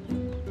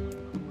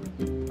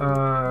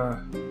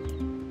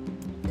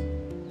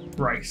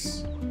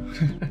 Rice.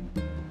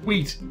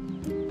 Wheat. I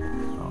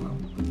don't know.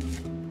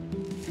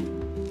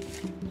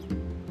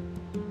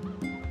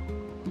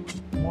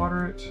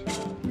 Water it.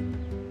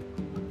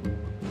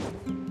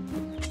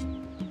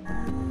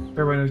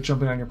 Everybody knows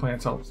jumping on your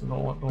plants helps, so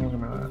don't look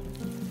at that.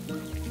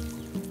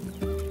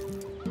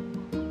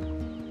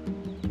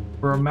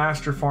 We're a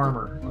master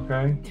farmer,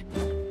 okay?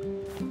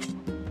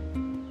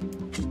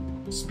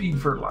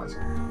 Speed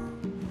fertilizer.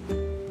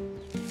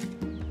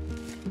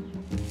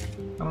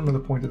 I don't know the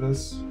point of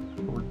this,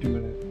 but we're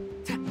doing it.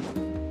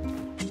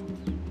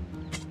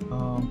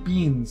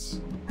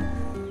 Beans.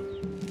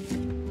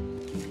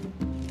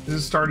 This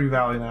is Stardew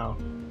Valley now.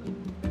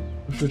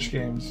 We switch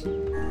games.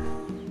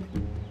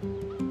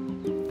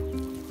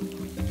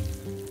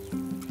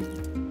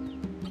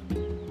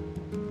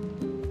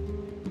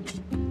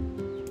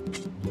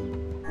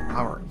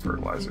 flowering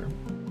fertilizer.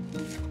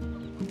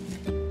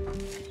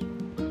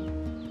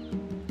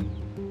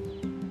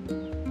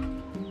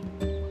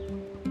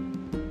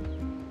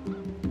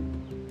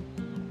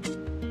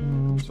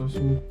 So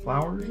some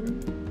flowers,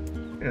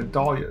 yeah,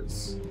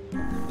 dahlias.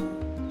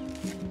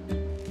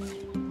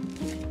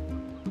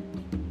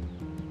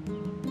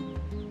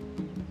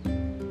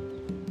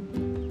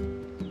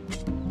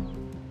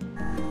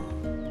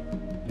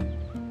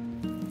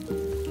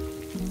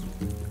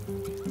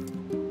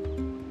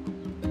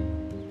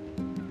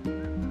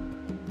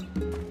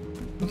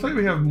 Looks like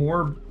we have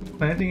more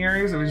planting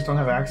areas that we just don't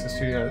have access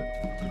to yet.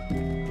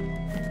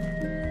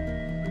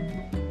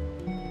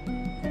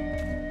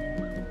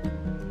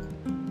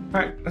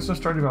 Alright, let's go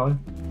Stardew Valley.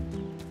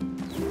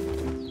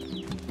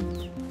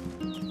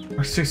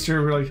 Our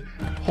sister, we're like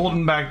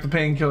holding back the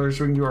painkillers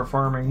so we can do our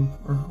farming.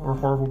 Or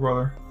horrible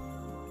brother.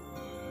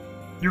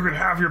 You can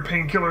have your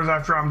painkillers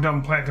after I'm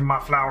done planting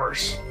my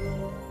flowers.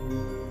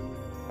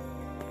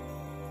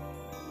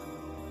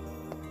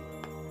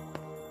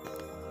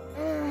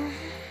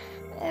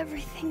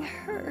 Everything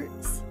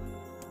hurts.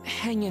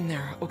 Hang in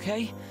there,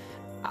 okay?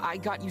 I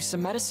got you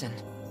some medicine.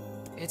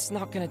 It's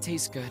not gonna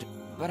taste good,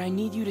 but I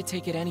need you to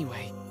take it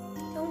anyway.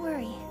 Don't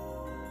worry.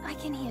 I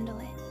can handle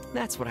it.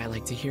 That's what I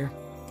like to hear.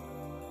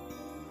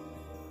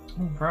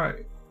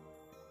 Alright.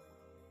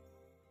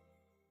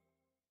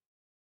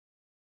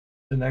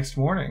 The next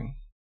morning.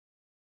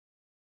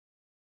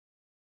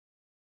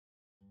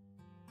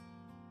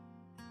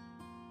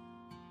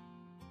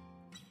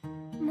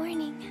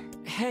 Morning.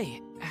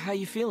 Hey, how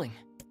you feeling?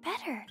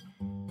 Better.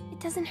 It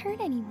doesn't hurt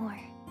anymore.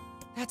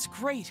 That's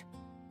great.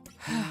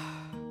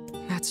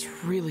 That's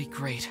really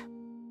great.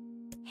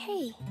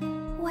 Hey,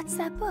 what's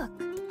that book?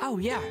 Oh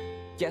yeah,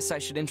 guess I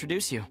should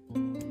introduce you.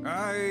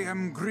 I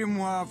am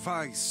Grimoire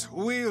Weiss,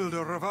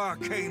 wielder of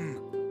arcane.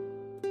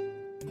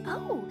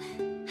 Oh,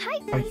 hi,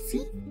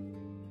 Vicey.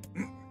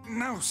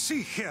 Now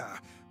see here,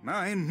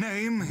 my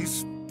name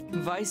is...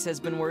 Weiss has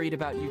been worried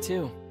about you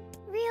too.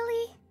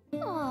 Really?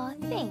 Aw,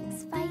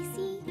 thanks,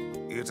 Vicey.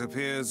 It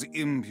appears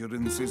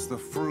impudence is the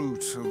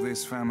fruit of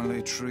this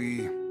family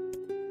tree.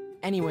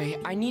 Anyway,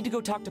 I need to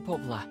go talk to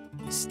Popola.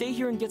 Stay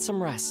here and get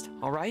some rest,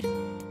 alright?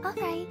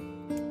 Alright.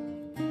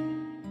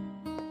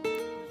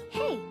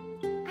 Hey,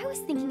 I was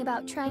thinking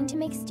about trying to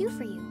make stew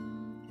for you.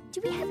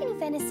 Do we have any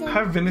venison? I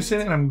have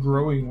venison and I'm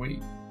growing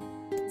wheat.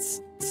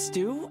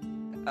 Stew?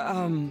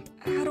 I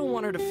don't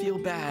want her to feel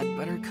bad,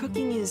 but her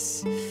cooking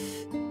is...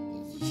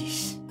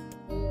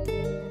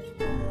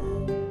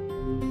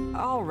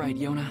 Alright,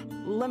 Yona.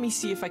 Let me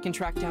see if I can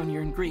track down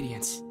your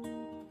ingredients.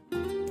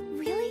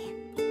 Really?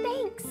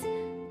 Thanks.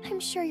 I'm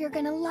sure you're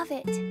gonna love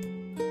it.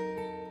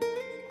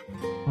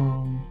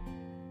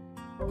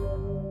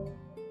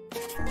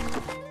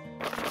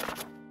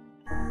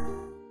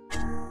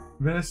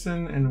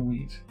 Venison and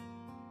wheat.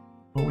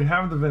 Well, we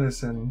have the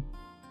venison,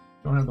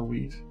 don't have the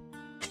wheat.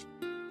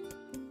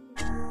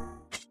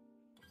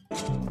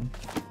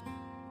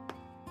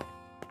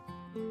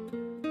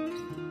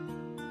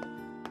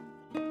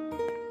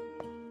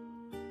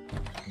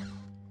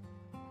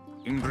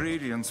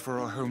 Ingredients for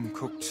a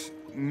home-cooked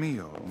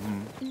meal.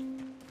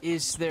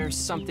 Is there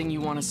something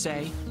you want to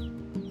say?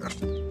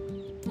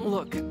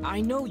 Look,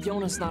 I know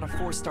Yona's not a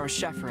 4-star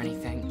chef or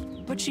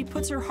anything, but she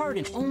puts her heart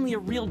in. Only a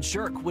real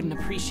jerk wouldn't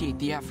appreciate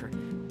the effort.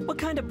 What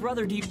kind of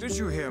brother do you— Did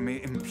you hear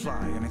me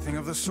imply anything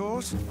of the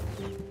sort?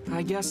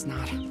 I guess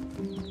not.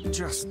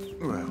 Just,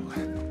 well,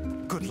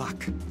 good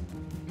luck.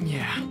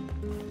 Yeah.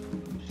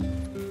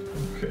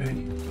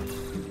 Okay.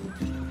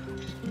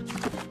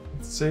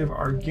 Let's save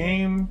our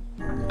game.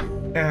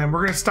 And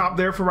we're gonna stop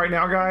there for right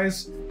now,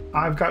 guys.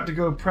 I've got to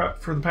go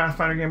prep for the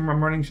Pathfinder game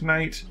I'm running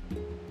tonight.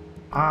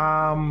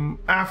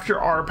 After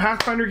our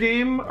Pathfinder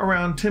game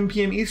around 10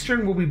 p.m.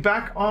 Eastern, we'll be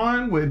back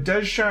on with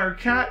Deadshire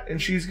Cat,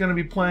 and she's going to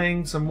be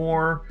playing some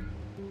more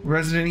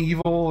Resident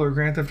Evil or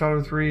Grand Theft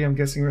Auto 3. I'm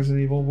guessing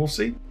Resident Evil. We'll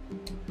see.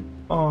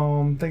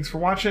 Thanks for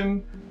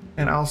watching,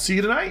 and I'll see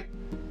you tonight.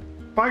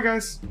 Bye,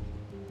 guys.